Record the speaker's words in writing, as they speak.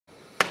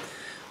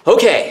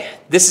Okay,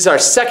 this is our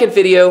second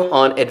video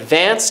on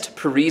advanced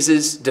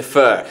Prises de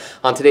fur.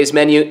 On today's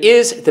menu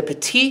is the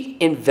Petite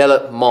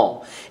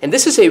Envelopment. And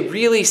this is a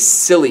really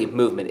silly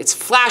movement. It's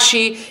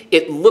flashy,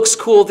 it looks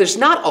cool. There's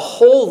not a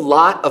whole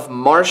lot of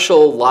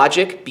martial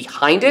logic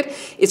behind it.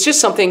 It's just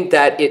something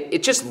that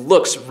it just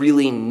looks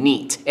really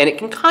neat. And it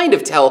can kind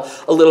of tell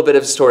a little bit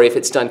of a story if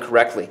it's done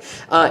correctly.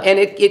 And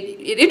it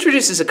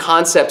introduces a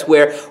concept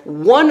where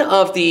one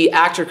of the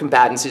actor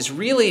combatants is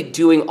really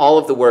doing all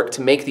of the work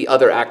to make the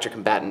other actor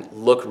combatant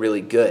look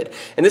really good.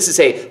 And this is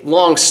a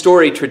long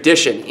story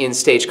tradition in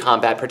stage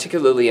combat,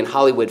 particularly in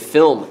Hollywood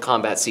film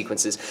combat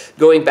sequences,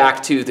 going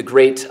back to the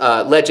great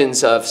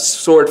legends of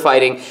sword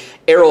fighting,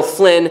 Errol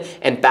Flynn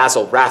and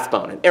Basil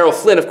Rathbone. And Errol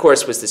Flynn, of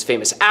course, was this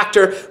famous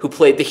actor who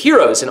played the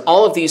heroes in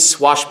all of these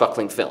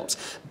swashbuckling films.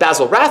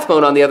 Basil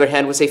Rathbone, on the other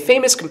hand, was a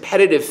famous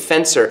competitive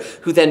fencer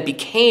who then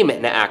became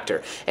an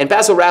actor. And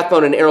Basil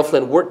Rathbone and Errol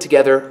Flynn worked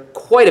together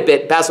quite a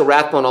bit. Basil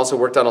Rathbone also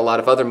worked on a lot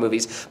of other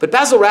movies, but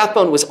Basil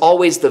Rathbone was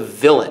always the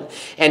villain.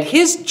 And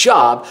his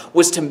job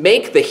was to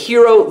make the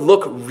hero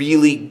look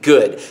really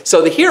good.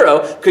 So the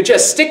hero could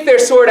just stick their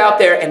sword out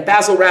there and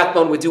Basil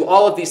Rathbone would do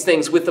all of these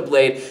things with the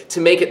blade to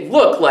make it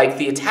look like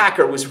the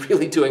attacker was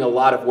really doing a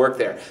lot of work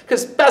there.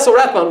 Because Basil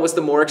Rathbone was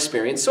the more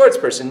experienced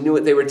swordsperson, knew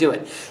what they were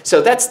doing.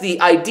 So that's the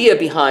idea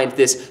behind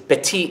this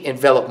Petite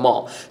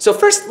Envelopment. So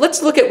first,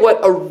 let's look at what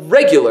a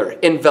regular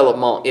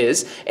envelopment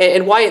is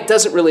and why it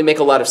doesn't really make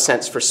a lot of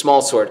sense for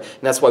Smallsword.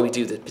 And that's why we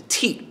do the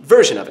petite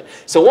version of it.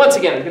 So once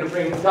again, I'm going to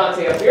bring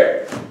Dante up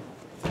here.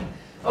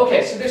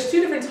 Okay, so there's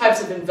two different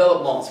types of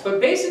envelopments,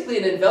 but basically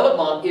an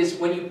envelopment is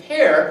when you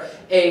pair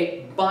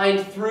a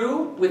bind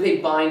through with a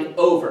bind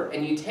over,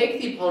 and you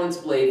take the opponent's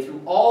blade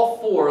through all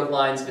four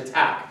lines of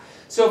attack.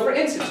 So for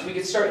instance, we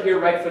could start here,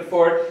 right foot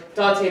forward.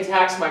 Dante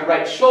attacks my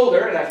right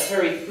shoulder, and I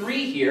carry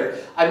 3 here.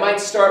 I might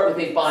start with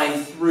a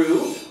bind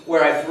through,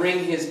 where I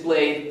bring his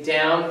blade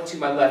down to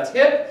my left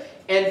hip,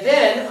 and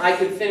then I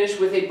could finish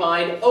with a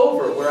bind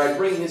over, where I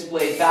bring his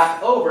blade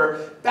back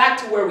over, back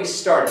to where we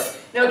started.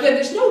 Now again,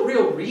 there's no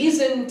real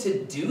reason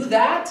to do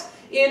that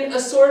in a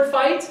sword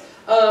fight,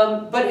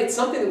 but it's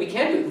something that we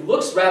can do. It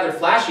looks rather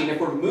flashy, and if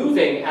we're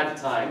moving at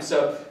the time,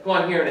 so go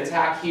on here and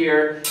attack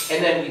here,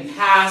 and then we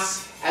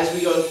pass as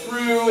we go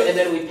through, and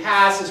then we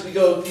pass as we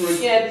go through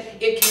again,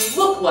 it can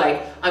look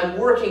like I'm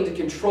working to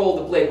control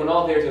the blade when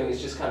all they're doing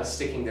is just kind of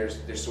sticking their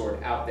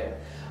sword out there.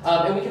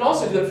 And we can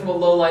also do it from a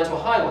low line to a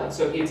high line.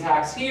 So he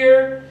attacks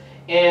here,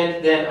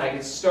 and then I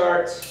can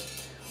start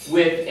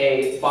with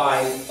a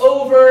bind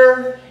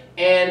over,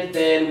 and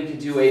then we can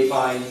do a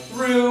bind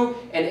through,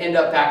 and end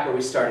up back where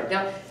we started.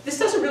 Now, this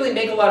doesn't really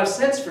make a lot of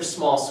sense for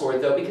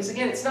Smallsword, though, because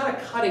again, it's not a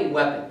cutting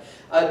weapon.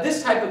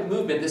 This type of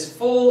movement, this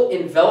full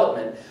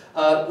envelopment,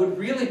 would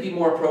really be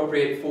more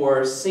appropriate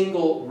for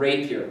single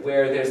rapier,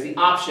 where there's the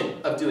option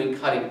of doing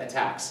cutting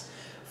attacks.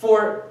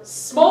 For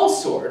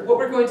Smallsword, what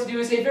we're going to do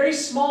is a very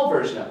small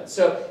version of it.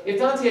 So if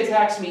Dante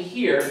attacks me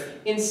here,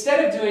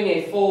 instead of doing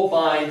a full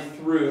bind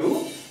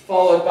through,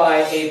 followed by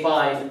a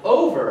bind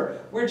over,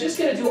 we're just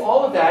going to do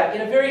all of that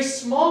in a very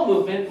small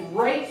movement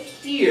right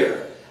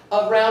here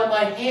around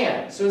my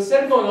hand. So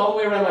instead of going all the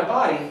way around my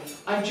body,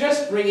 I'm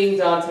just bringing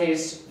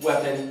Dante's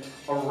weapon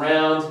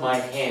around my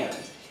hand.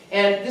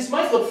 And this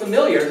might look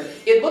familiar.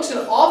 It looks an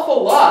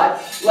awful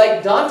lot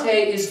like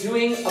Dante is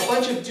doing a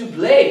bunch of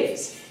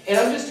doublés. And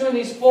I'm just doing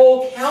these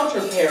full counter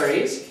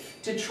parries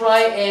to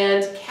try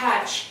and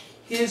catch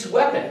his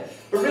weapon.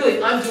 But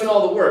really, I'm doing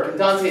all the work, and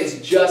Dante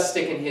is just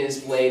sticking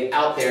his blade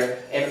out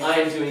there, and I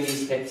am doing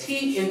these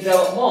petite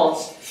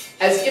envelopments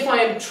as if I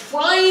am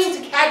trying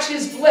to catch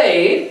his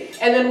blade,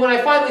 and then when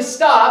I finally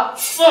stop,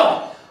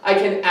 I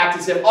can act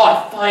as if,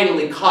 I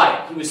finally caught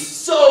it. He was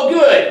so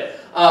good!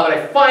 But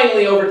I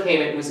finally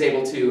overcame it and was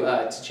able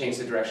to change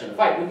the direction of the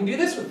fight. We can do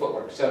this with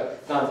footwork. So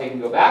Dante can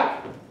go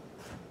back.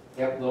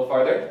 Yep, a little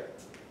farther.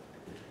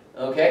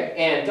 Okay,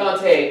 and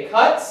Dante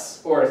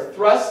cuts or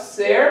thrusts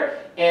there,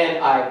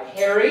 and I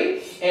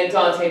parry, and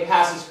Dante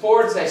passes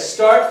forward as I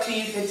start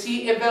the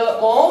Petite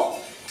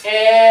Envelopment,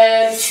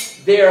 and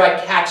there I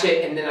catch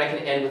it, and then I can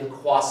end with a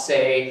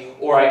croisé,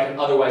 or I can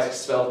otherwise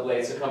expel the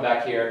blade. So come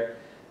back here.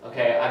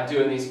 Okay, I'm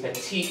doing these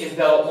Petite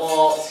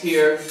Envelopments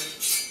here,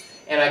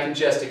 and I can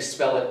just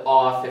expel it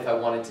off if I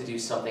wanted to do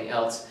something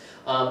else.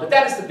 But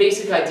that is the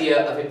basic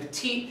idea of a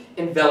Petite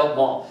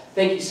Envelopment.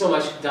 Thank you so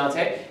much,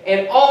 Dante.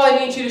 And all I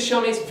need you to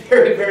show me is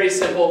very, very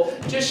simple.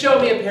 Just show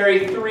me a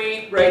parry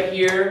 3 right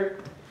here,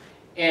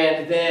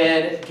 and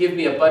then give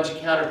me a bunch of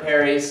counter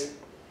parries.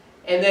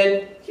 And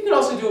then you can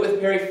also do it with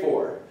parry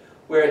 4,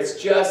 where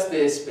it's just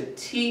this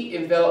Petite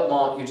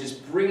Envelopment. You're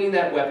just bringing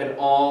that weapon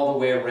all the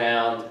way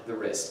around the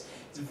wrist.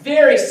 It's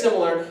very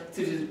similar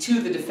to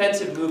the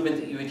defensive movement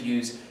that you would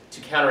use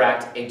to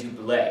counteract a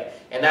doublé.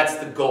 And that's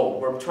the goal.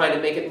 We're trying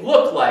to make it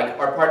look like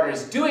our partner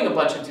is doing a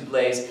bunch of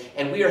doublés,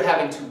 and we are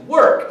having to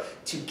work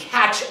to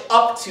catch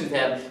up to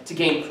them, to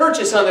gain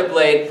purchase on their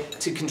blade,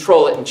 to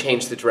control it and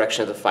change the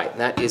direction of the fight.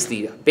 And that is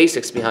the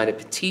basics behind a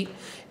Petite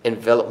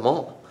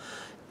Envelopment.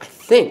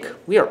 think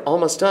we are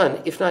almost done,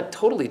 if not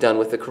totally done,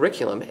 with the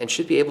curriculum and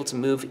should be able to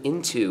move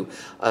into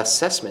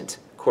assessment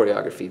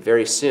choreography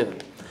very soon.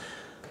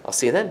 I'll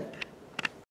see you then.